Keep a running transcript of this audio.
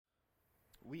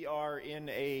We are in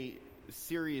a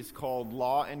series called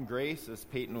Law and Grace, as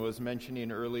Peyton was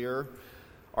mentioning earlier.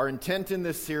 Our intent in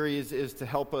this series is to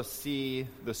help us see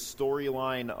the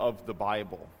storyline of the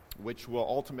Bible, which will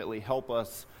ultimately help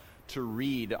us to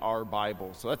read our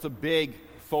Bible. So that's a big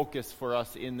focus for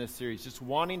us in this series, just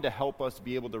wanting to help us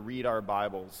be able to read our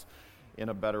Bibles in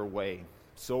a better way.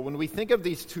 So when we think of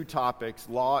these two topics,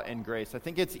 law and grace, I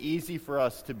think it's easy for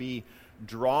us to be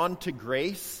drawn to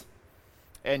grace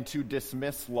and to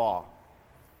dismiss law.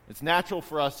 It's natural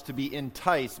for us to be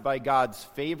enticed by God's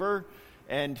favor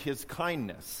and his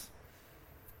kindness.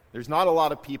 There's not a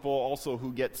lot of people also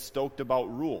who get stoked about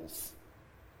rules.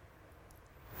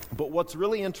 But what's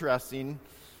really interesting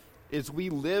is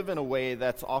we live in a way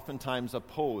that's oftentimes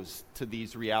opposed to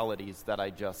these realities that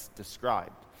I just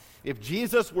described. If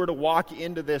Jesus were to walk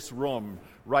into this room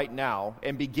right now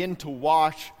and begin to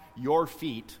wash your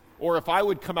feet, or if I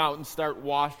would come out and start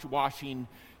washing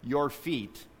your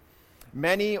feet,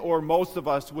 many or most of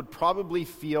us would probably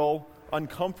feel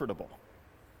uncomfortable.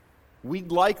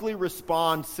 We'd likely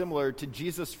respond similar to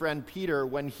Jesus' friend Peter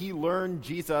when he learned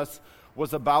Jesus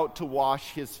was about to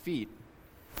wash his feet.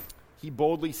 He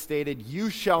boldly stated, "You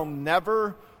shall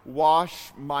never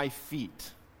wash my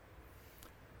feet."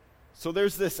 So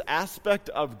there's this aspect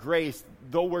of grace,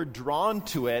 though we're drawn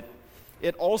to it,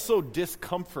 it also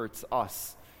discomforts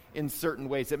us in certain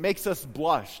ways. It makes us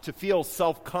blush, to feel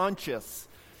self-conscious,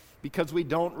 because we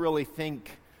don't really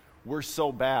think we're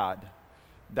so bad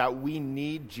that we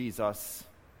need Jesus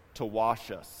to wash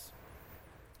us.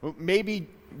 Maybe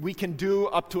we can do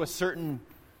up to a certain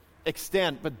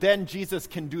extent, but then Jesus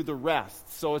can do the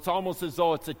rest. So it's almost as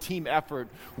though it's a team effort.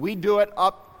 We do it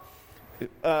up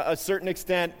a certain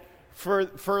extent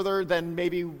further than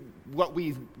maybe what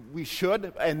we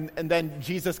should, and then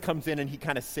Jesus comes in and he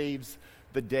kind of saves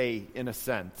the day in a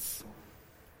sense.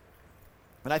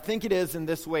 And I think it is in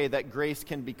this way that grace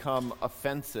can become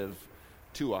offensive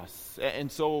to us.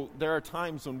 And so there are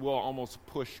times when we'll almost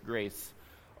push grace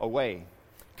away.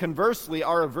 Conversely,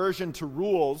 our aversion to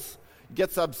rules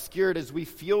gets obscured as we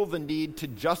feel the need to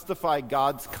justify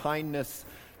God's kindness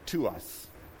to us.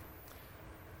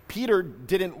 Peter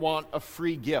didn't want a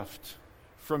free gift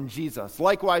from Jesus.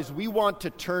 Likewise, we want to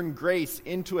turn grace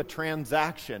into a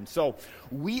transaction. So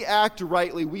we act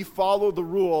rightly, we follow the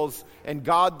rules, and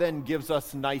God then gives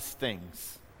us nice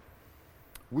things.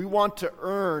 We want to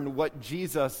earn what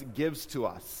Jesus gives to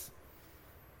us.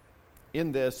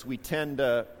 In this, we tend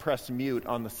to press mute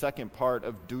on the second part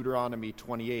of Deuteronomy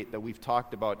 28 that we've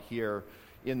talked about here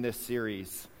in this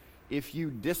series. If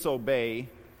you disobey,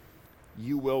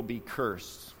 you will be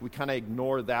cursed. We kind of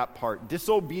ignore that part.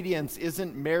 Disobedience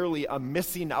isn't merely a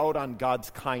missing out on God's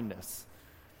kindness.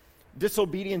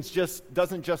 Disobedience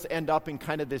doesn't just end up in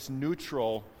kind of this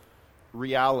neutral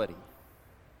reality.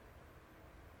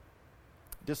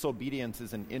 Disobedience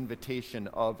is an invitation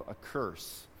of a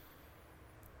curse.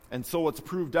 And so what's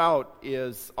proved out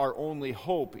is our only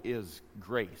hope is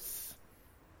grace,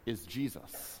 is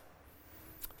Jesus.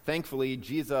 Thankfully,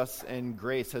 Jesus and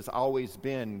grace has always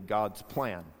been God's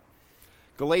plan.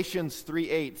 Galatians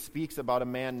 3:8 speaks about a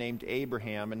man named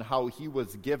Abraham and how he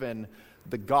was given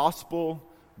the gospel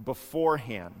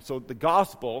beforehand. So the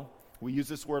gospel, we use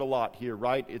this word a lot here,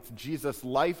 right? It's Jesus'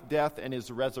 life, death, and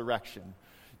his resurrection.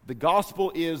 The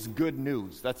gospel is good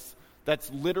news.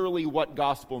 That's literally what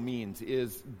gospel means,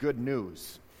 is good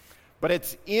news. But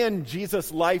it's in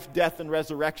Jesus' life, death, and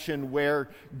resurrection where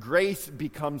grace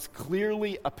becomes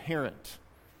clearly apparent.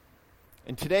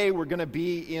 And today we're going to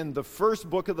be in the first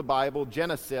book of the Bible,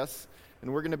 Genesis,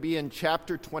 and we're going to be in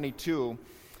chapter 22.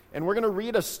 And we're going to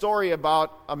read a story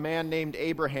about a man named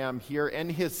Abraham here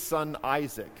and his son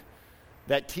Isaac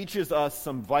that teaches us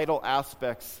some vital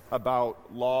aspects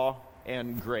about law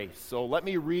and grace. So let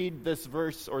me read this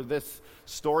verse or this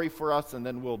story for us, and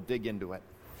then we'll dig into it.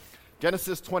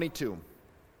 Genesis 22.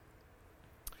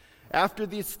 After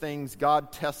these things,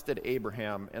 God tested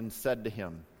Abraham and said to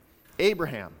him,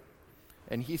 "Abraham."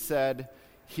 And he said,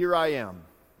 "Here I am."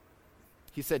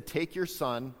 He said, "Take your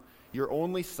son, your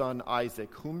only son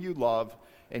Isaac, whom you love,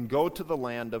 and go to the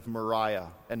land of Moriah,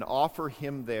 and offer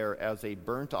him there as a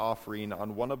burnt offering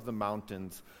on one of the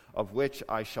mountains of which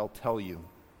I shall tell you."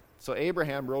 So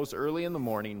Abraham rose early in the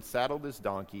morning, saddled his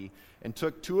donkey, and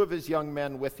took 2 of his young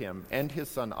men with him and his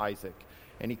son Isaac.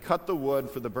 And he cut the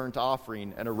wood for the burnt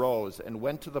offering and arose and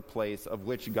went to the place of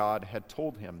which God had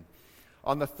told him.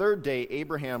 On the 3rd day,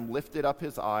 Abraham lifted up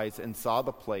his eyes and saw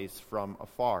the place from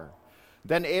afar.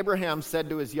 Then Abraham said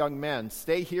to his young men,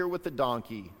 "Stay here with the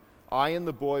donkey. I and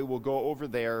the boy will go over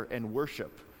there and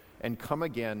worship and come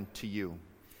again to you."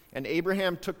 And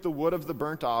Abraham took the wood of the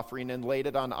burnt offering and laid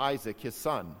it on Isaac his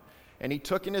son. and he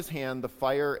took in his hand the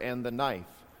fire and the knife.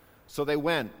 So they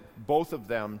went, both of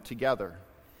them together.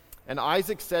 And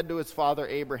Isaac said to his father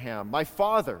Abraham, "My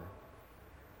father."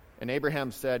 And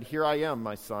Abraham said, "Here I am,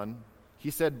 my son."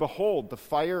 He said, "Behold, the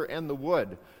fire and the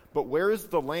wood, but where is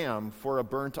the lamb for a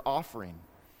burnt offering?"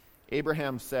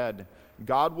 Abraham said,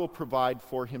 "God will provide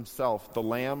for himself the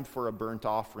lamb for a burnt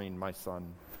offering, my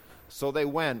son." So they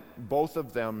went, both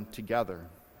of them together.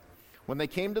 When they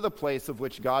came to the place of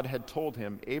which God had told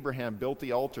him, Abraham built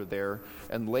the altar there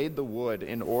and laid the wood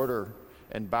in order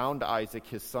and bound Isaac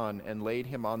his son and laid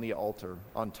him on the altar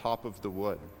on top of the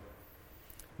wood.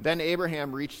 Then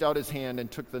Abraham reached out his hand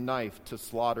and took the knife to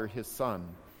slaughter his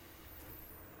son.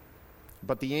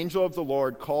 But the angel of the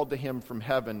Lord called to him from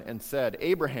heaven and said,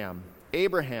 "Abraham,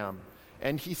 Abraham."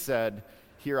 And he said,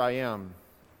 "Here I am."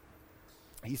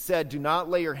 He said, "Do not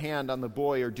lay your hand on the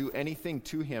boy or do anything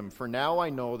to him, for now I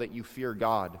know that you fear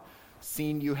God,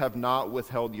 seeing you have not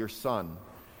withheld your son,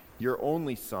 your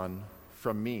only son,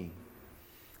 from me."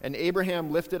 And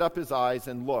Abraham lifted up his eyes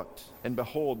and looked, and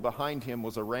behold, behind him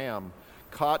was a ram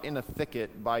caught in a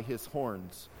thicket by his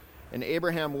horns. And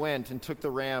Abraham went and took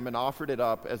the ram and offered it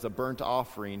up as a burnt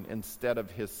offering instead of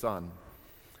his son.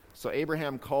 So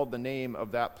Abraham called the name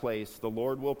of that place, "The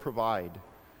Lord will provide,"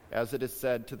 as it is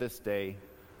said to this day,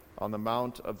 "On the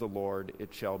mount of the Lord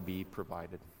it shall be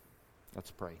provided."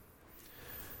 Let's pray.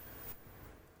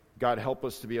 God, help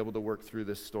us to be able to work through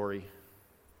this story,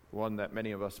 one that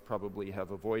many of us probably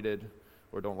have avoided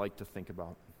or don't like to think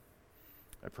about.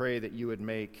 I pray that you would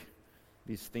make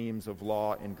these themes of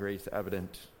law and grace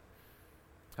evident.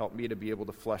 Help me to be able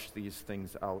to flesh these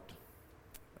things out.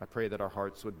 I pray that our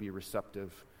hearts would be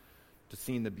receptive to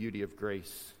seeing the beauty of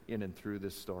grace in and through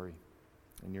this story.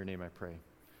 In your name I pray.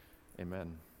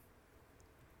 Amen.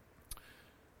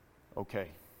 Okay,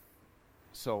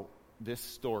 so this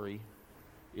story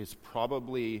is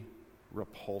probably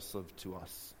repulsive to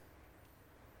us.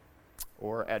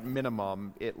 Or at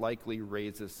minimum, it likely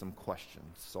raises some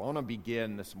questions. So I want to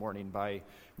begin this morning by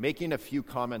making a few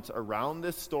comments around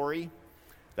this story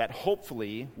that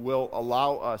hopefully will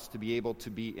allow us to be able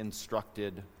to be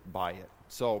instructed by it.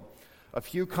 So a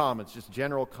few comments, just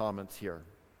general comments here.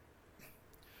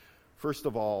 First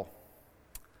of all,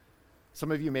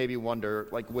 some of you maybe wonder,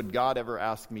 would God ever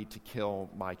ask me to kill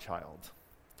my child?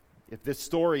 If this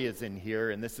story is in here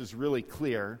and this is really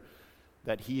clear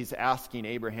that he's asking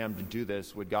Abraham to do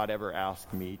this, would God ever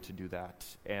ask me to do that?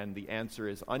 And the answer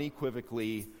is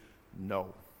unequivocally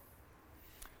no.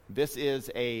 This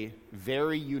is a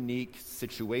very unique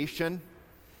situation.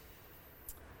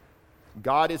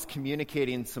 God is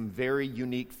communicating some very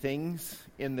unique things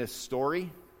in this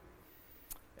story.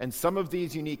 And some of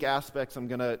these unique aspects I'm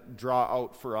going to draw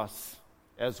out for us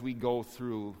as we go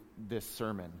through this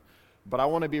sermon. But I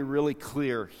want to be really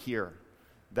clear here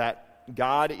that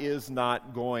God is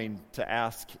not going to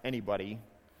ask anybody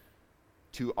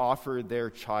to offer their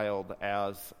child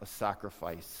as a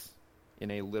sacrifice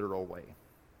in a literal way.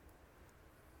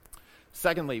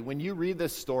 Secondly, when you read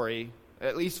this story,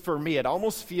 at least for me, it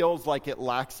almost feels like it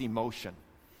lacks emotion.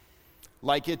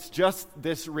 Like it's just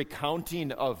this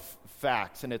recounting of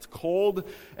facts, and it's cold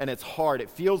and it's hard. It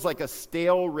feels like a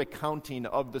stale recounting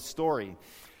of the story.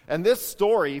 And this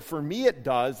story, for me it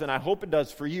does, and I hope it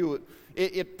does for you,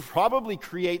 it probably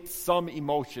creates some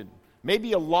emotion,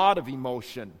 maybe a lot of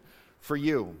emotion for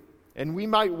you. And we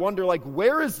might wonder,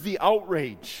 where is the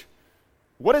outrage?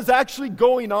 What is actually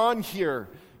going on here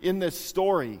in this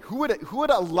story? Who would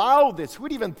allow this? Who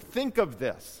would even think of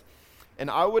this? And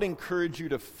I would encourage you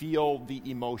to feel the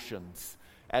emotions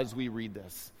as we read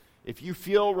this. If you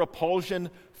feel repulsion,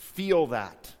 feel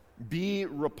that. Be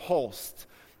repulsed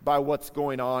by what's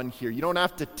going on here. You don't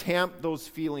have to tamp those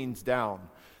feelings down.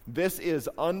 This is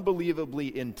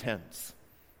unbelievably intense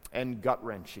and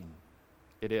gut-wrenching.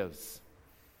 It is.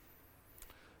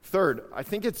 Third, I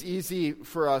think it's easy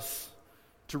for us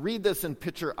to read this and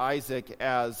picture Isaac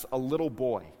as a little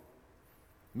boy.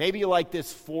 Maybe like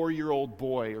this 4-year-old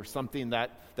boy or something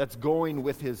that's going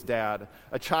with his dad,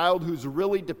 a child who's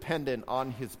really dependent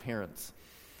on his parents.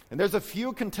 And there's a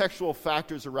few contextual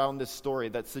factors around this story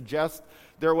that suggest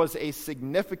there was a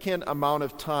significant amount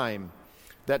of time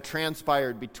that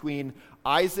transpired between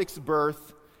Isaac's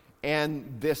birth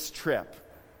and this trip.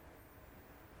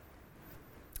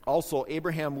 Also,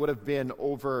 Abraham would have been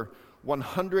over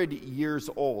 100 years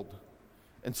old.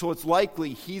 And so it's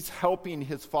likely he's helping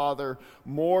his father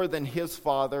more than his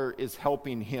father is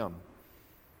helping him.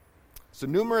 So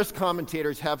numerous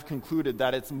commentators have concluded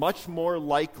that it's much more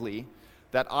likely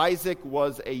that Isaac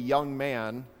was a young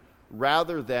man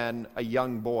rather than a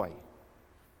young boy.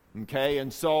 Okay,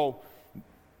 and so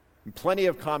And plenty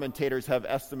of commentators have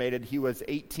estimated he was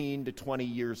 18 to 20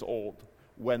 years old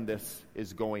when this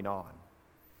is going on.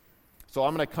 So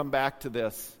I'm going to come back to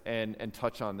this and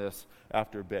touch on this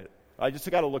after a bit. I just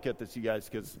got to look at this, you guys,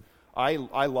 because I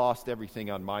lost everything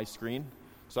on my screen.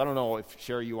 So I don't know if,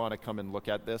 Sherry, you want to come and look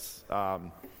at this. Let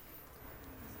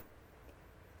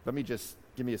me just,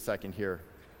 give me a second here.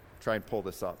 Try and pull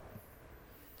this up.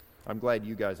 I'm glad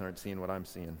you guys aren't seeing what I'm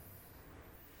seeing.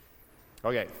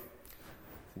 Okay.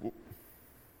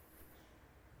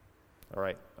 All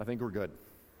right, I think we're good.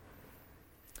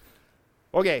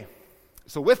 Okay,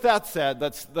 so with that said,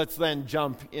 let's then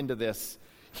jump into this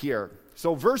here.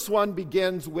 So verse 1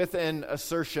 begins with an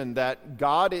assertion that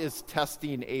God is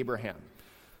testing Abraham.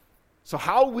 So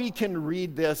how we can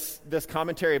read this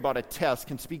commentary about a test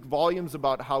can speak volumes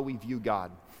about how we view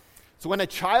God. So when a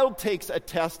child takes a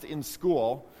test in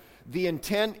school, the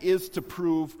intent is to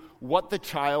prove what the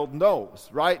child knows,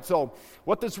 right? So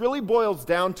what this really boils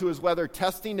down to is whether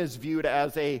testing is viewed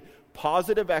as a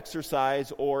positive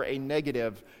exercise or a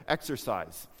negative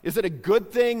exercise. Is it a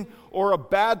good thing or a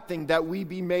bad thing that we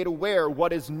be made aware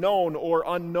what is known or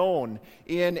unknown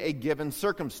in a given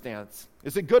circumstance?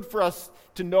 Is it good for us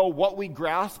to know what we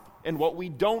grasp and what we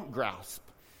don't grasp?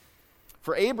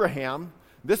 For Abraham,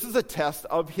 this is a test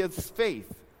of his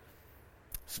faith,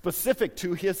 specific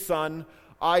to his son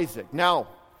Isaac. Now,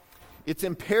 it's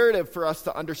imperative for us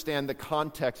to understand the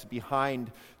context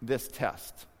behind this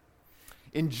test.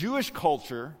 In Jewish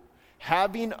culture,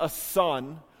 having a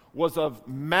son was of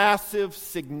massive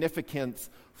significance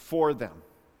for them,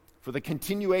 for the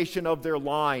continuation of their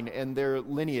line and their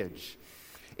lineage.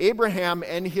 Abraham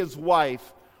and his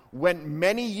wife went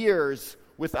many years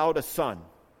without a son.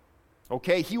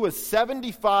 Okay, he was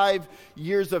 75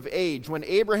 years of age when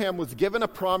Abraham was given a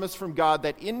promise from God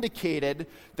that indicated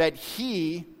that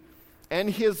he and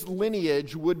his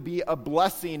lineage would be a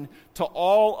blessing to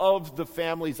all of the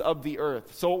families of the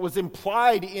earth. So it was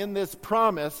implied in this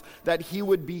promise that he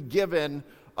would be given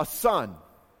a son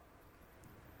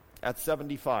at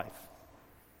 75.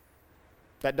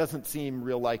 That doesn't seem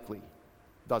real likely,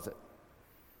 does it?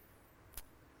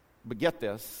 But get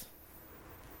this,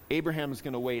 Abraham is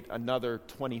going to wait another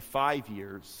 25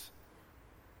 years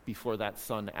before that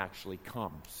son actually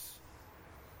comes.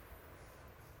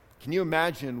 Can you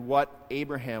imagine what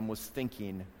Abraham was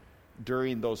thinking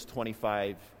during those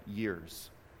 25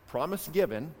 years? Promise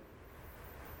given,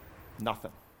 nothing.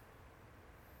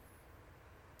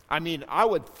 I mean, I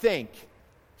would think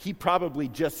he probably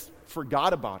just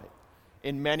forgot about it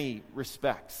in many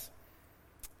respects.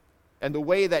 And the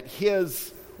way that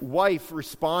his wife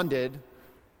responded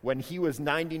when he was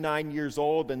 99 years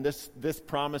old and this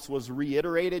promise was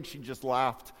reiterated, she just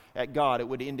laughed at God. It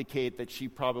would indicate that she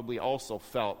probably also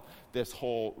felt this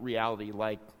whole reality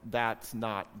like that's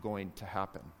not going to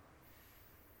happen.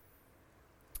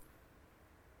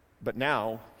 But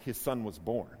now his son was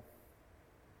born.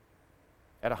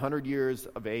 At 100 years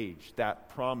of age, that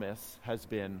promise has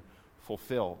been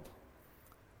fulfilled.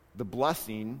 The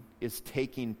blessing is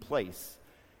taking place.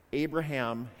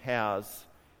 Abraham has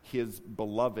his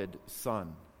beloved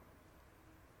son.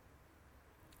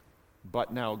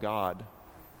 But now God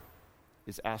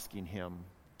is asking him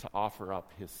to offer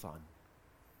up his son.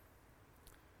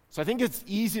 So I think it's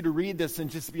easy to read this and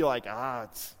just be like,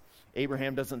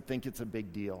 Abraham doesn't think it's a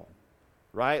big deal,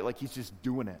 right? Like he's just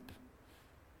doing it.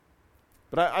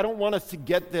 But I don't want us to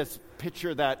get this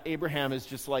picture that Abraham is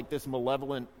just like this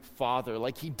malevolent father.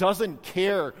 Like he doesn't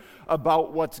care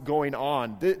about what's going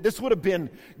on. This would have been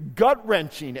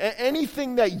gut-wrenching.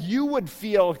 Anything that you would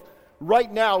feel right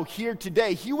now, here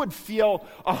today, he would feel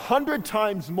 100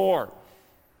 times more,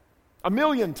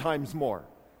 1,000,000 times more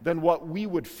than what we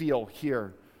would feel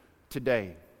here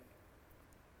today.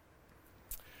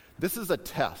 This is a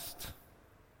test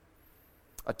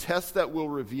that will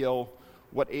reveal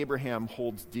what Abraham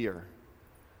holds dear,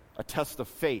 a test of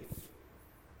faith.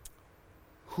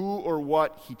 Who or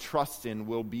what he trusts in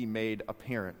will be made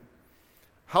apparent.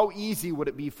 How easy would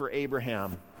it be for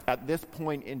Abraham at this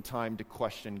point in time to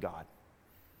question God?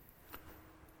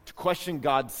 To question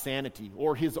God's sanity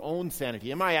or his own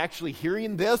sanity. Am I actually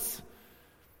hearing this?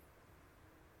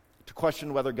 To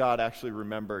question whether God actually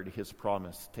remembered his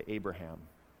promise to Abraham,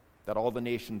 that all the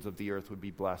nations of the earth would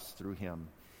be blessed through him.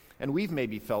 And we've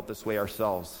maybe felt this way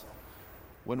ourselves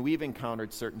when we've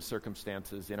encountered certain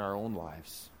circumstances in our own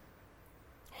lives,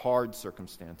 hard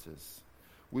circumstances.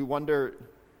 We wonder,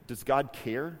 does God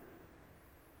care?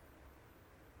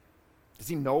 Does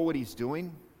he know what he's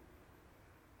doing?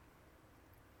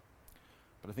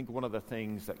 But I think one of the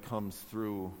things that comes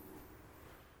through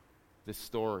this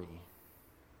story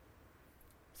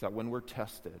is that when we're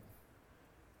tested,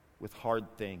 with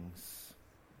hard things,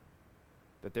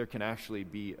 that there can actually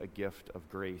be a gift of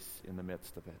grace in the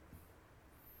midst of it.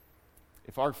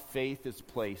 If our faith is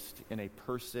placed in a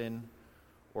person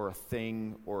or a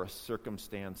thing or a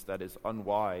circumstance that is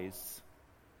unwise,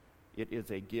 it is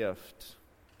a gift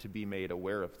to be made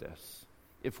aware of this.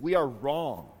 If we are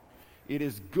wrong, it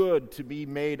is good to be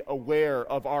made aware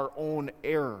of our own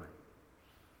error.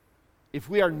 If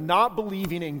we are not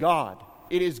believing in God,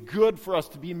 it is good for us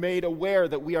to be made aware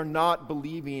that we are not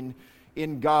believing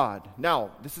in God.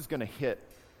 Now, this is going to hit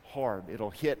hard.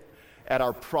 It'll hit at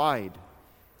our pride.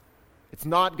 It's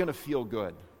not going to feel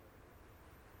good,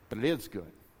 but it is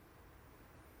good.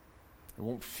 It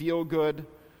won't feel good,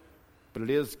 but it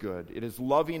is good. It is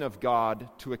loving of God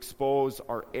to expose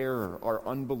our error, our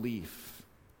unbelief.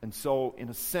 And so, in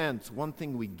a sense, one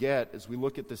thing we get as we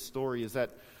look at this story is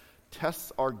that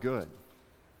tests are good,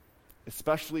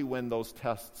 especially when those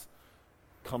tests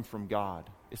come from God,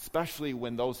 especially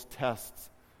when those tests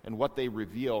and what they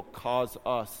reveal cause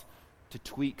us to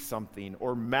tweak something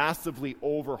or massively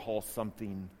overhaul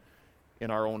something in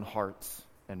our own hearts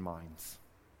and minds.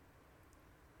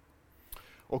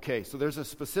 Okay, so there's a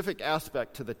specific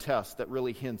aspect to the test that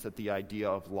really hints at the idea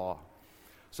of law.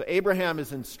 So Abraham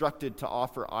is instructed to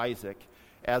offer Isaac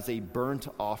as a burnt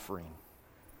offering.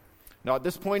 Now, at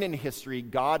this point in history,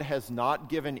 God has not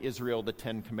given Israel the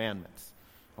 10 Commandments.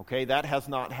 Okay, that has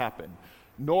not happened.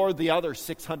 Nor the other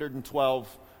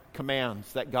 612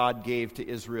 commands that God gave to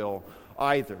Israel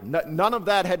either. None of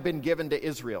that had been given to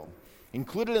Israel.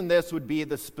 Included in this would be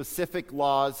the specific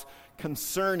laws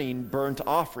concerning burnt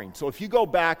offering. So if you go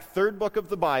back, third book of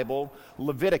the Bible,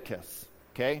 Leviticus,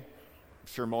 okay? I'm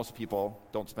sure most people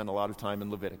don't spend a lot of time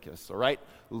in Leviticus, all right?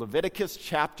 Leviticus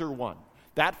chapter 1.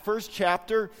 That first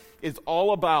chapter is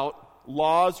all about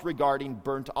laws regarding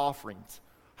burnt offerings.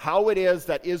 How it is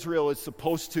that Israel is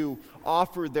supposed to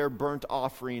offer their burnt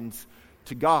offerings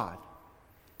to God.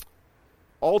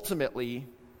 Ultimately,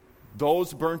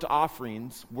 those burnt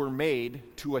offerings were made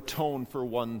to atone for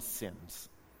one's sins.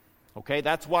 Okay,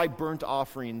 that's why burnt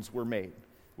offerings were made,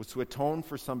 was to atone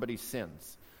for somebody's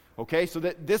sins. Okay, so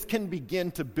that this can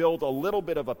begin to build a little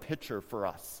bit of a picture for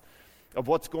us of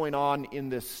what's going on in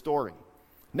this story.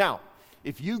 Now,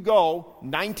 if you go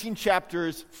 19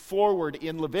 chapters forward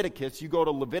in Leviticus, you go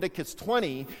to Leviticus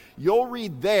 20, you'll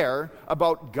read there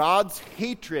about God's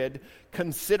hatred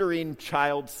considering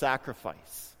child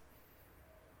sacrifice.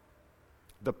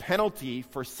 The penalty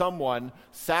for someone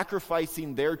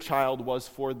sacrificing their child was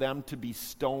for them to be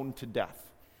stoned to death.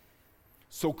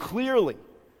 So clearly,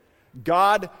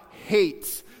 God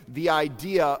hates the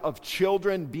idea of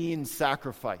children being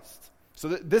sacrificed. So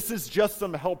this is just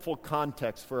some helpful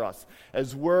context for us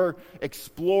as we're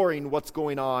exploring what's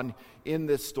going on in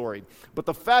this story. But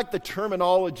the fact that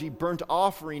terminology burnt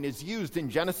offering is used in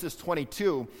Genesis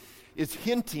 22 is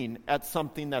hinting at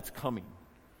something that's coming.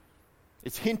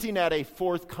 It's hinting at a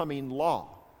forthcoming law.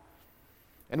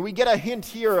 And we get a hint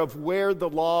here of where the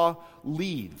law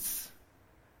leads.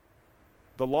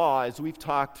 The law, as we've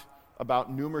talked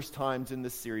about numerous times in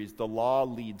this series, the law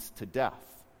leads to death.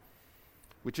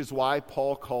 Which is why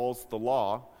Paul calls the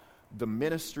law the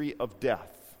ministry of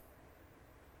death.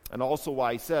 And also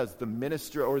why he says the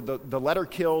ministry, or the letter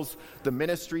kills, the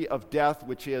ministry of death,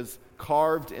 which is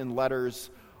carved in letters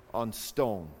on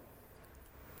stone.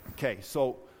 Okay,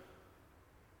 so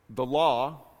the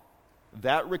law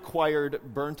that required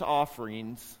burnt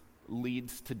offerings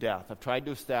leads to death. I've tried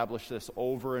to establish this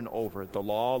over and over. The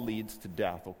law leads to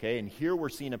death, okay? And here we're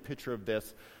seeing a picture of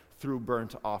this through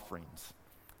burnt offerings.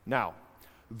 Now,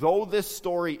 though this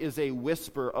story is a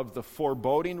whisper of the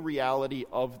foreboding reality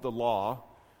of the law,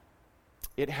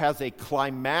 it has a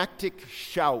climactic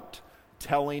shout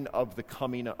telling of the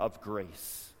coming of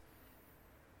grace.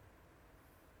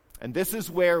 And this is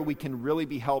where we can really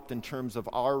be helped in terms of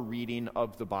our reading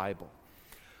of the Bible.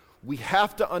 We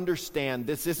have to understand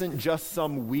this isn't just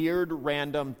some weird,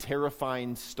 random,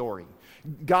 terrifying story.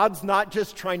 God's not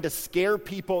just trying to scare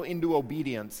people into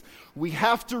obedience. We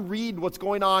have to read what's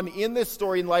going on in this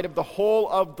story in light of the whole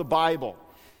of the Bible.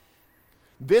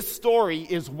 This story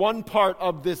is one part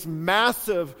of this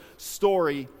massive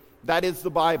story that is the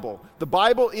Bible. The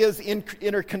Bible is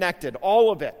interconnected.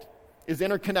 All of it is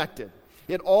interconnected.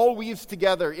 It all weaves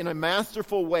together in a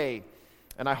masterful way.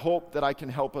 And I hope that I can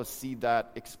help us see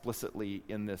that explicitly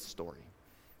in this story.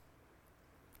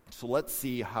 So let's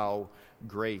see how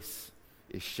grace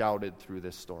is shouted through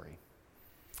this story.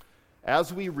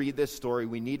 As we read this story,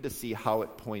 we need to see how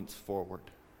it points forward.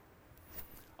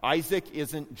 Isaac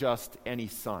isn't just any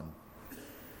son.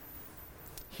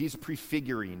 He's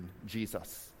prefiguring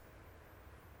Jesus.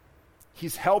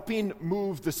 He's helping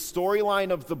move the storyline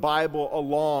of the Bible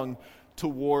along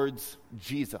towards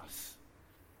Jesus.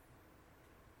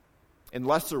 In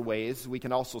lesser ways, we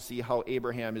can also see how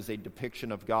Abraham is a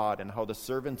depiction of God and how the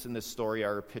servants in this story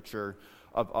are a picture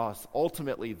of us.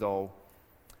 Ultimately, though,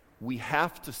 we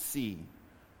have to see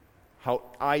how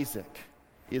Isaac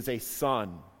is a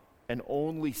son, an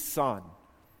only son,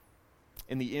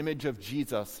 in the image of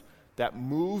Jesus that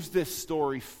moves this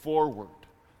story forward,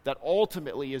 that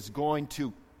ultimately is going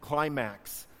to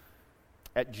climax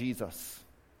at Jesus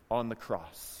on the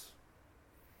cross.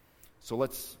 So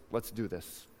let's do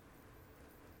this.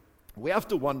 We have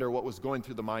to wonder what was going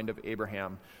through the mind of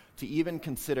Abraham to even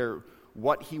consider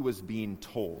what he was being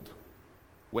told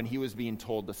when he was being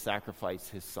told to sacrifice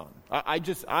his son.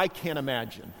 I can't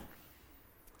imagine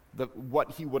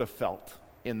what he would have felt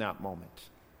in that moment.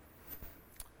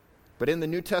 But in the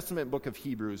New Testament book of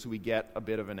Hebrews, we get a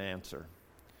bit of an answer.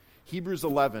 Hebrews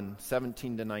 11,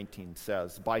 17 to 19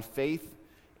 says, "By faith,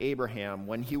 Abraham,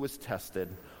 when he was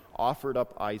tested, offered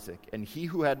up Isaac, and he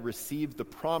who had received the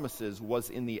promises was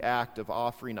in the act of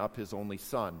offering up his only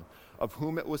son, of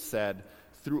whom it was said,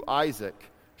 'Through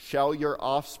Isaac shall your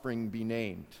offspring be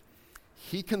named.'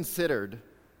 He considered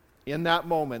in that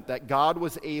moment that God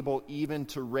was able even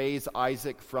to raise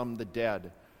Isaac from the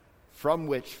dead, from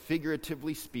which,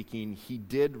 figuratively speaking, he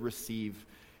did receive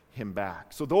him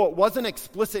back." So though it wasn't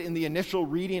explicit in the initial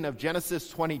reading of Genesis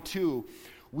 22,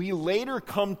 we later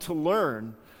come to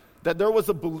learn that there was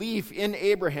a belief in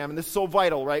Abraham, and this is so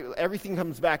vital, right? Everything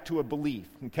comes back to a belief,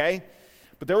 okay?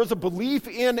 But there was a belief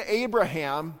in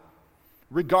Abraham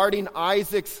regarding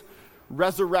Isaac's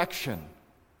resurrection,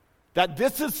 that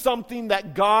this is something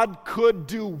that God could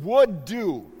do, would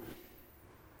do.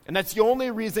 And that's the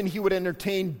only reason he would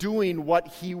entertain doing what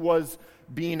he was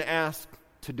being asked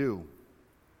to do.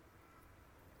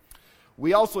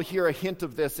 We also hear a hint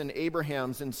of this in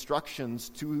Abraham's instructions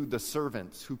to the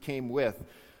servants who came with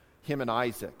him and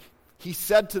Isaac. He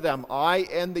said to them, "I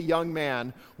and the young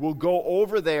man will go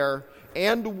over there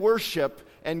and worship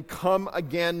and come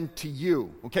again to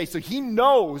you." Okay, so he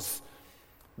knows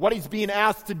what he's being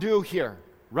asked to do here,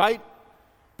 right?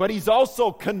 But he's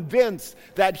also convinced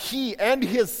that he and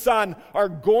his son are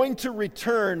going to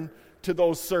return to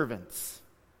those servants.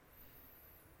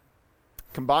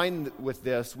 Combined with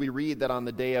this, we read that on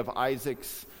the day of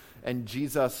Isaac's and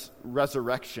Jesus'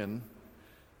 resurrection,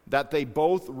 that they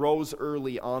both rose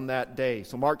early on that day.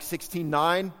 So Mark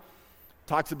 16:9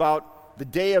 talks about the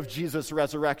day of Jesus'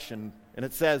 resurrection, and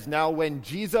it says, "Now when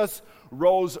Jesus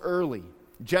rose early,"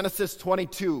 Genesis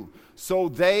 22, "so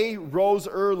they rose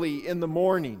early in the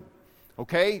morning."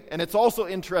 Okay? And it's also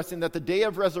interesting that the day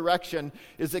of resurrection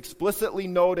is explicitly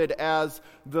noted as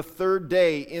the third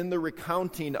day in the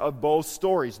recounting of both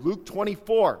stories. Luke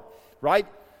 24, right?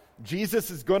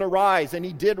 Jesus is going to rise, and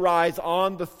he did rise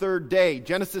on the third day.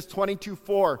 Genesis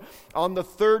 22:4, on the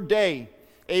third day,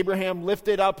 Abraham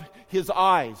lifted up his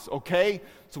eyes, okay?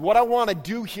 So what I want to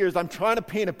do here is I'm trying to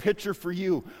paint a picture for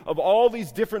you of all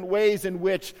these different ways in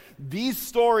which these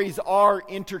stories are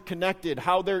interconnected,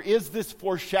 how there is this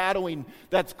foreshadowing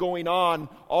that's going on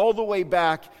all the way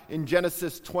back in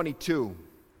Genesis 22.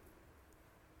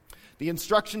 The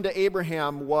instruction to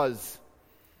Abraham was,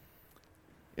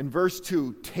 in verse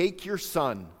 2, "Take your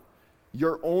son,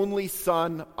 your only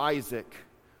son Isaac,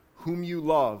 whom you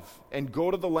love, and go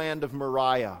to the land of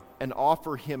Moriah and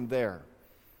offer him there."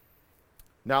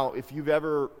 Now, if you've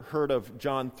ever heard of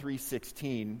John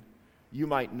 3:16, you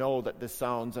might know that this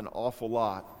sounds an awful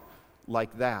lot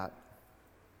like that,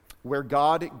 where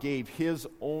God gave his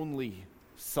only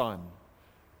son,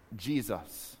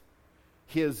 Jesus,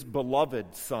 his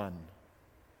beloved son,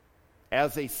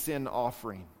 as a sin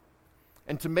offering.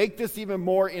 And to make this even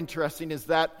more interesting is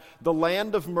that the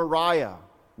land of Moriah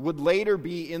would later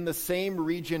be in the same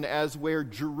region as where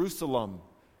Jerusalem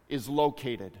is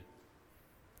located,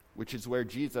 which is where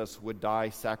Jesus would die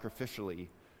sacrificially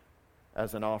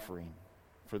as an offering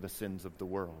for the sins of the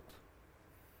world.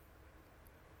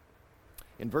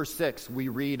 In verse 6, we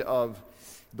read of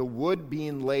the wood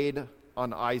being laid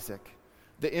on Isaac.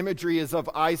 The imagery is of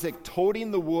Isaac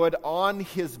toting the wood on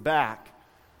his back,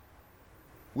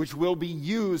 which will be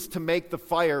used to make the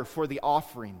fire for the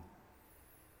offering.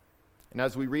 And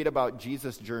as we read about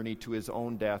Jesus' journey to his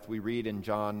own death, we read in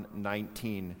John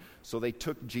 19, "So they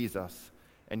took Jesus,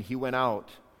 and he went out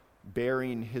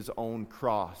bearing his own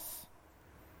cross."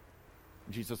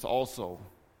 Jesus also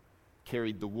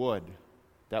carried the wood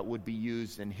that would be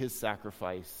used in his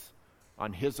sacrifice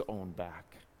on his own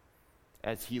back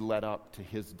as he led up to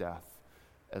his death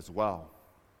as well.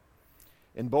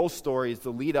 In both stories,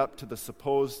 the lead up to the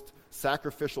supposed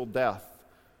sacrificial death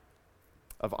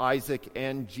of Isaac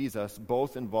and Jesus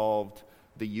both involved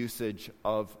the usage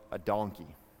of a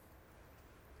donkey.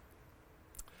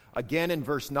 Again, in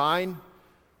verse 9,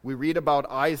 we read about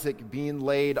Isaac being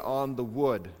laid on the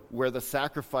wood where the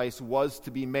sacrifice was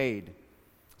to be made.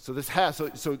 So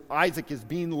Isaac is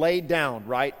being laid down,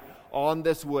 right, on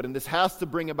this wood. And this has to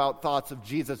bring about thoughts of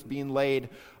Jesus being laid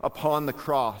upon the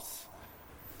cross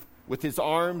with his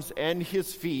arms and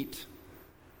his feet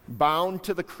bound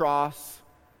to the cross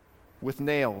with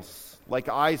nails, like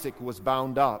Isaac was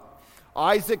bound up.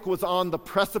 Isaac was on the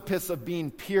precipice of being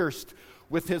pierced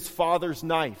with his father's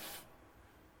knife.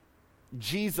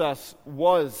 Jesus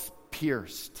was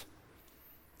pierced.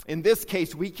 In this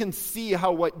case, we can see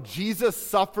how what Jesus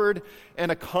suffered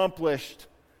and accomplished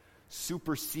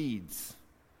supersedes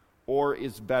or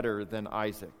is better than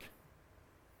Isaac.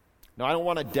 Now, I don't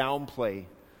want to downplay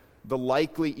the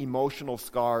likely emotional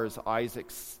scars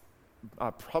Isaac's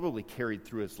probably carried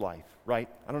through his life, right?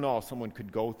 I don't know how someone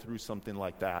could go through something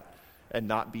like that and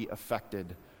not be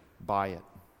affected by it.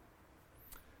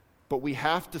 But we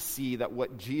have to see that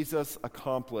what Jesus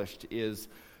accomplished is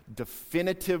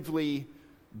definitively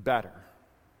better.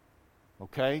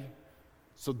 Okay?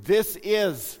 So this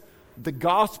is the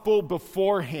gospel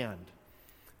beforehand.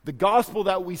 The gospel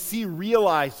that we see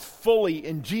realized fully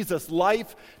in Jesus'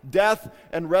 life, death,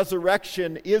 and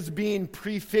resurrection is being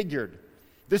prefigured.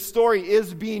 This story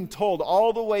is being told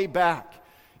all the way back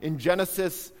in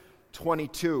Genesis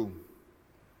 22.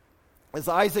 As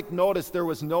Isaac noticed there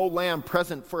was no lamb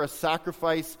present for a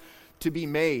sacrifice to be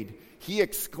made, he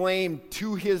exclaimed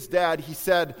to his dad, he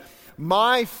said,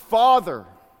 "My father."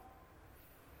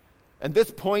 And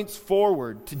this points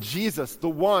forward to Jesus, the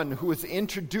one who was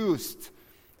introduced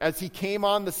as he came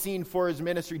on the scene for his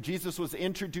ministry. Jesus was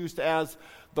introduced as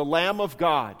the Lamb of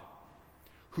God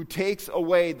who takes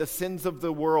away the sins of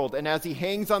the world. And as he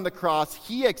hangs on the cross,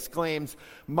 he exclaims,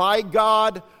 my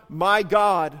God,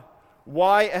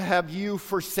 why have you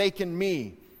forsaken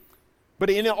me?" But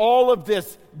in all of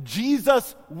this,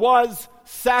 Jesus was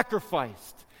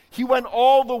sacrificed. He went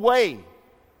all the way.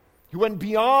 He went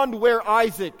beyond where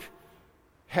Isaac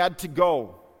had to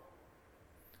go.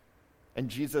 And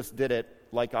Jesus did it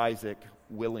like Isaac,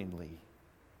 willingly.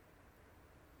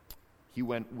 He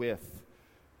went with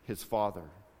his Father.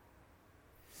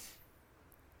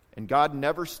 And God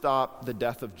never stopped the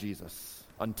death of Jesus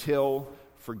until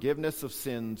forgiveness of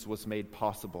sins was made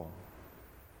possible.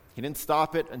 He didn't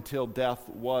stop it until death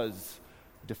was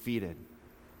defeated.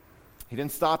 He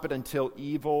didn't stop it until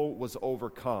evil was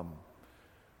overcome.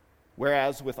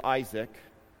 Whereas with Isaac,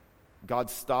 God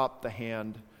stopped the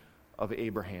hand of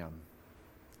Abraham.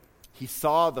 He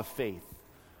saw the faith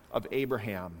of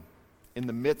Abraham in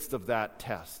the midst of that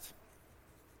test.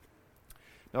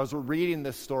 Now, as we're reading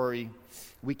this story,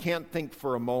 we can't think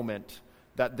for a moment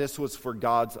that this was for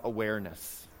God's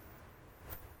awareness.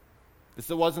 This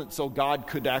wasn't so God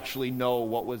could actually know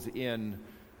what was in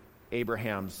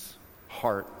Abraham's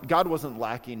heart. God wasn't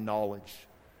lacking knowledge.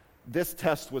 This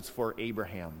test was for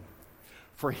Abraham,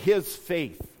 for his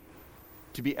faith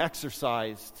to be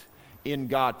exercised in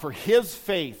God, for his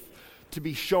faith to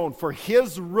be shown, for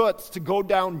his roots to go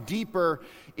down deeper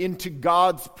into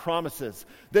God's promises.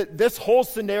 That this whole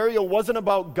scenario wasn't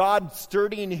about God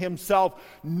sturding himself,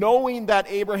 knowing that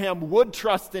Abraham would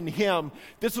trust in him.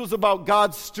 This was about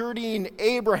God sturding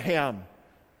Abraham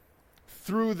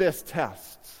through this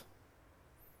test.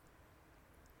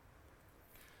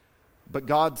 But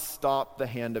God stopped the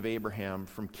hand of Abraham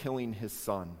from killing his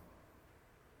son,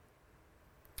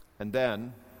 and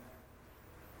then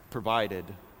provided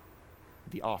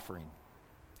the offering.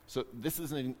 So this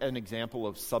is an example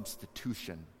of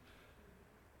substitution.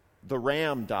 The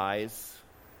ram dies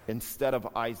instead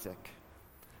of Isaac,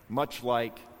 much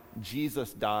like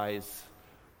Jesus dies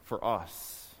for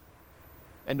us.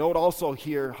 And note also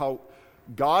here how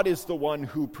God is the one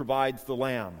who provides the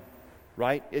lamb,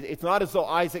 right? It's not as though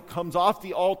Isaac comes off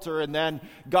the altar and then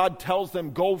God tells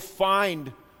them, go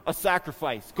find a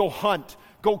sacrifice, go hunt,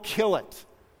 go kill it.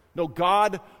 No,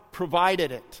 God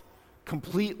provided it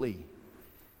completely.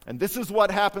 And this is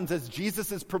what happens as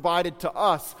Jesus is provided to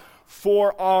us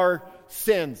for our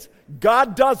sins.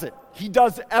 God does it. He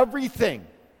does everything.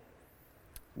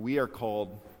 We are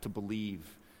called to believe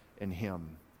in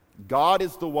him. God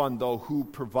is the one, though, who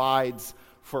provides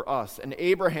for us. And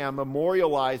Abraham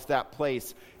memorialized that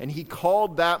place, and he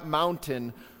called that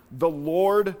mountain, "The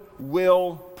Lord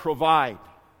will provide."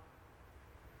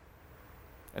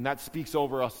 And that speaks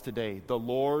over us today. The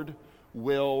Lord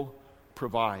will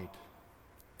provide.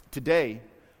 Today,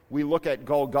 we look at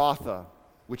Golgotha,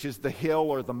 which is the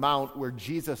hill or the mount where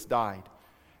Jesus died,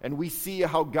 and we see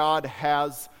how God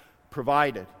has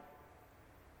provided.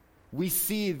 we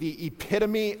see the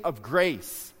epitome of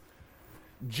grace.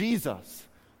 Jesus,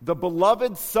 the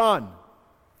beloved Son,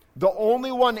 the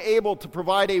only one able to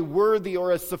provide a worthy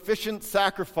or a sufficient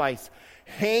sacrifice,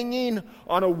 hanging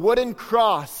on a wooden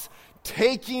cross,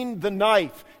 taking the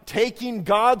knife, taking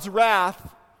God's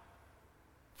wrath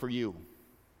for you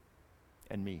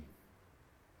and me.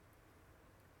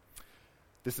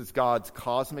 This is God's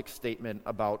cosmic statement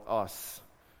about us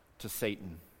to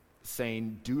Satan,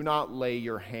 saying, do not lay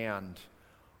your hand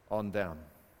on them.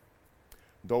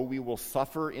 Though we will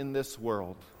suffer in this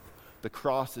world, the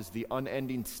cross is the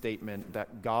unending statement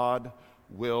that God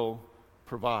will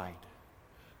provide,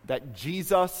 that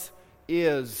Jesus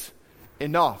is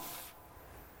enough.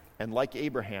 And like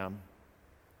Abraham,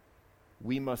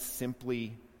 we must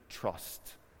simply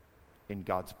trust in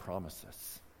God's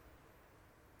promises.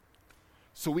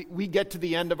 So we get to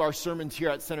the end of our sermons here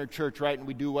at Center Church, right? And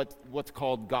we do what's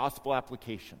called gospel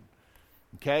application.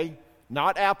 Okay?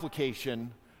 Not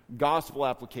application, gospel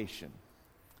application.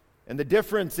 And the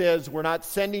difference is we're not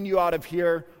sending you out of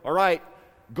here, all right,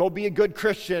 go be a good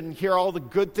Christian, here are all the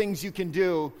good things you can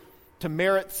do to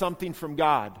merit something from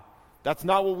God. That's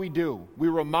not what we do. We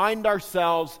remind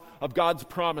ourselves of God's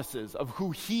promises, of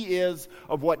who He is,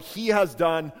 of what He has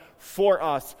done for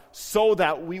us, so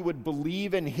that we would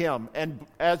believe in Him. And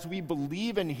as we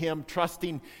believe in Him,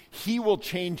 trusting He will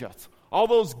change us. All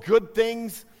those good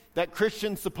things that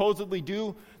Christians supposedly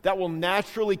do, that will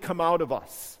naturally come out of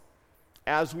us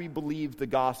as we believe the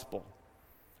gospel.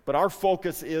 But our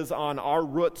focus is on our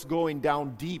roots going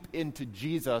down deep into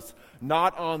Jesus,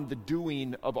 not on the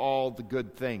doing of all the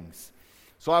good things.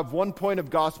 So I have one point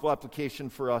of gospel application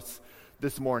for us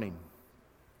this morning.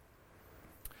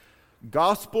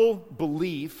 Gospel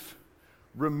belief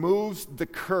removes the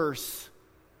curse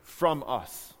from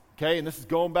us. Okay, and this is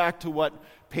going back to what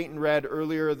Peyton read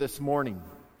earlier this morning.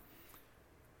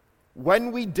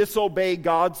 When we disobey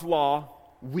God's law,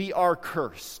 we are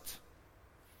cursed.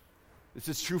 This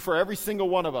is true for every single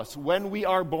one of us. When we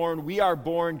are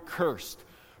born cursed,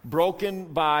 broken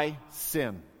by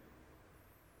sin.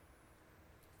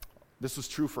 This was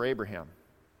true for Abraham,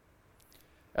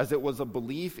 as it was a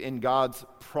belief in God's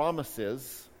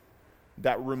promises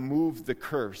that removed the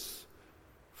curse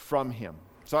from him.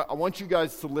 So I want you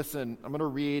guys to listen. I'm going to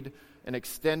read an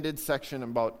extended section,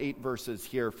 about 8 verses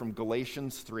here from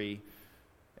Galatians 3.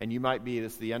 And you might be,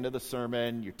 this is the end of the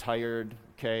sermon, you're tired,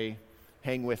 okay?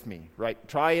 Hang with me, right?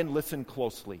 Try and listen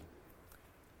closely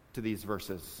to these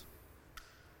verses.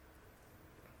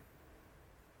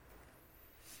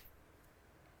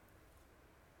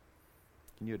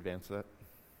 Can you advance that?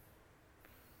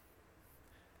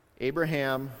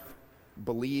 Abraham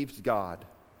believed God,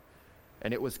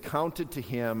 and it was counted to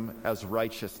him as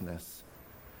righteousness.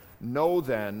 Know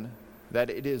then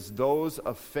that it is those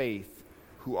of faith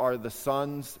who are the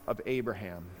sons of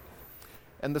Abraham.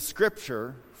 And the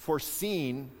scripture,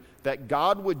 foreseeing that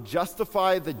God would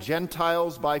justify the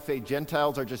Gentiles by faith.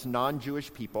 Gentiles are just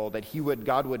non-Jewish people, that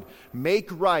God would make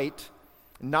right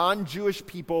non-Jewish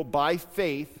people by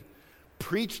faith,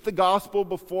 preached the gospel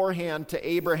beforehand to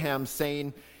Abraham,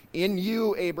 saying, in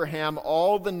you, Abraham,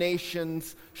 all the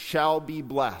nations shall be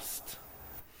blessed.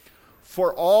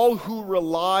 For all who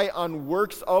rely on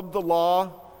works of the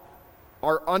law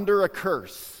are under a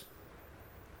curse.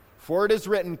 For it is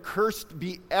written, cursed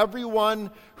be everyone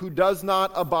who does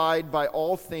not abide by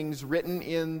all things written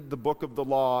in the book of the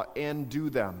law and do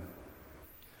them.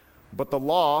 But the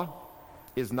law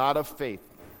is not of faith.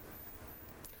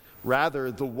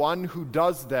 Rather, the one who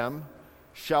does them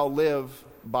shall live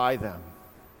by them.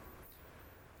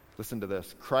 Listen to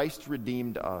this. Christ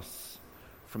redeemed us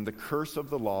from the curse of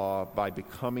the law by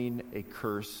becoming a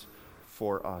curse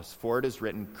for us. For it is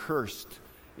written, cursed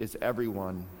is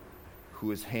everyone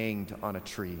who is hanged on a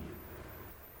tree.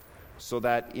 So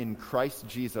that in Christ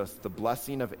Jesus the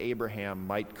blessing of Abraham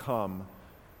might come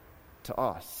to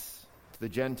us, to the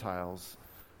Gentiles,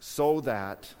 so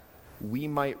that we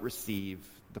might receive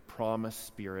the promised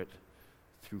Spirit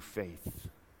through faith.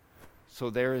 So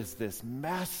there is this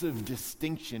massive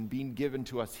distinction being given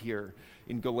to us here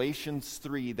in Galatians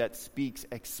 3 that speaks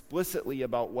explicitly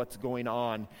about what's going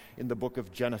on in the book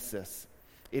of Genesis.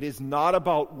 It is not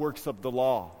about works of the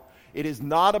law. It is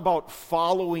not about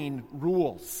following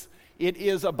rules. It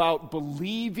is about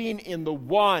believing in the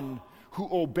one who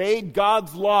obeyed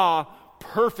God's law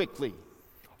perfectly,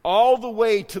 all the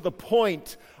way to the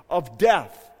point of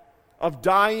death, of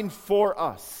dying for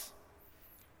us.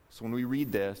 So when we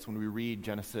read this, when we read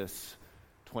Genesis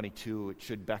 22, it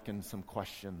should beckon some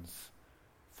questions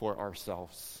for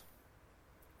ourselves.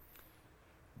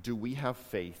 Do we have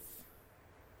faith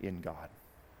in God?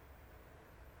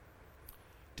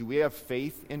 Do we have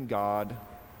faith in God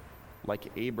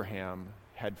like Abraham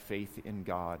had faith in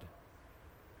God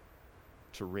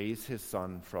to raise his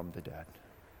son from the dead?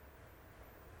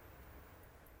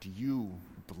 Do you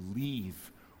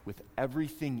believe with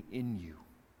everything in you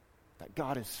that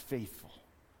God is faithful,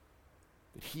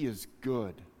 that he is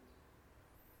good,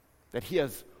 that he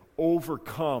has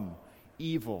overcome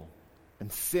evil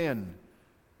and sin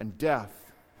and death?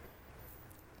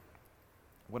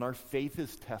 When our faith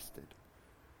is tested,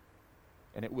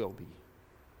 and it will be,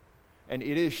 and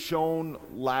it is shown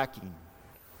lacking,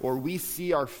 or we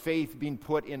see our faith being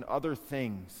put in other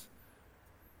things,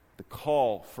 the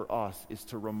call for us is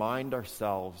to remind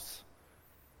ourselves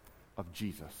of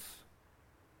Jesus,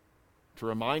 to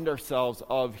remind ourselves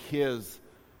of his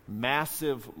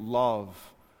massive love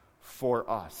for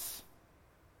us.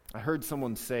 I heard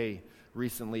someone say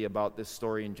recently about this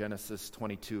story in Genesis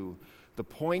 22, the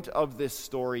point of this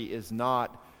story is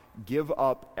not give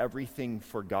up everything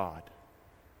for God,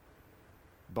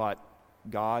 but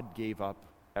God gave up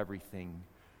everything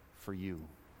for you.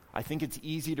 I think it's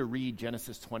easy to read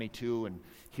Genesis 22 and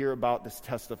hear about this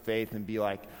test of faith and be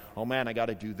like, oh man, I got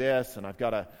to do this, and I've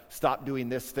got to stop doing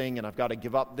this thing, and I've got to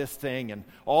give up this thing, and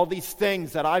all these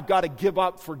things that I've got to give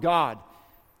up for God.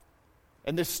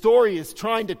 And this story is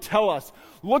trying to tell us,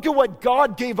 look at what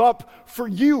God gave up for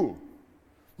you.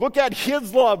 Look at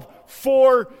his love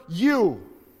for you.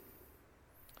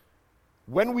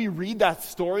 When we read that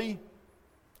story,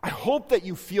 I hope that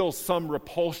you feel some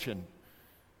repulsion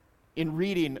in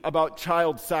reading about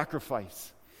child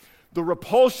sacrifice. The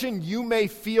repulsion you may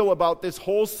feel about this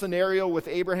whole scenario with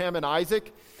Abraham and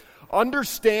Isaac,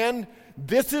 understand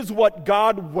this is what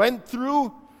God went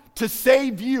through to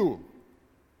save you.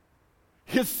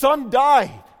 His son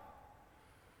died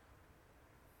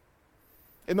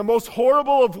in the most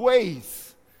horrible of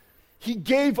ways. He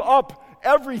gave up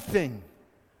everything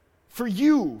for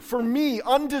you, for me,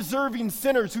 undeserving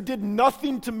sinners who did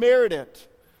nothing to merit it.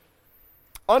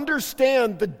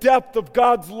 Understand the depth of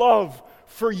God's love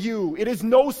for you. It is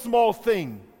no small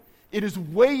thing. It is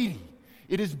weighty.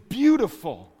 It is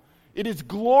beautiful. It is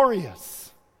glorious.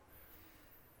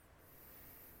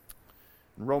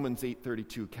 Romans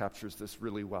 8:32 captures this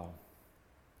really well.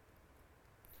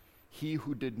 He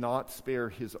who did not spare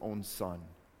his own son,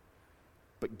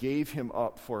 but gave him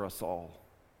up for us all,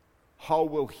 how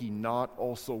will he not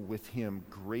also with him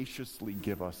graciously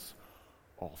give us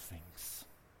all things?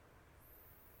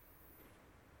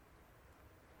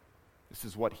 This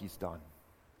is what he's done.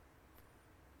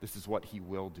 This is what he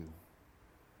will do.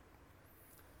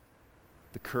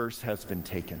 The curse has been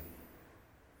taken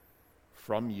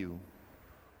from you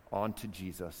onto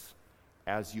Jesus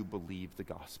as you believe the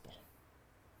gospel.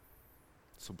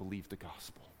 So believe the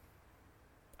gospel.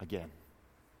 Again,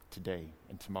 today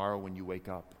and tomorrow when you wake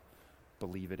up,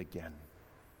 believe it again.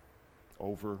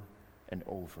 Over and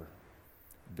over.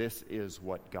 This is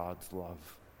what God's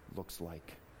love looks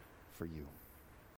like for you.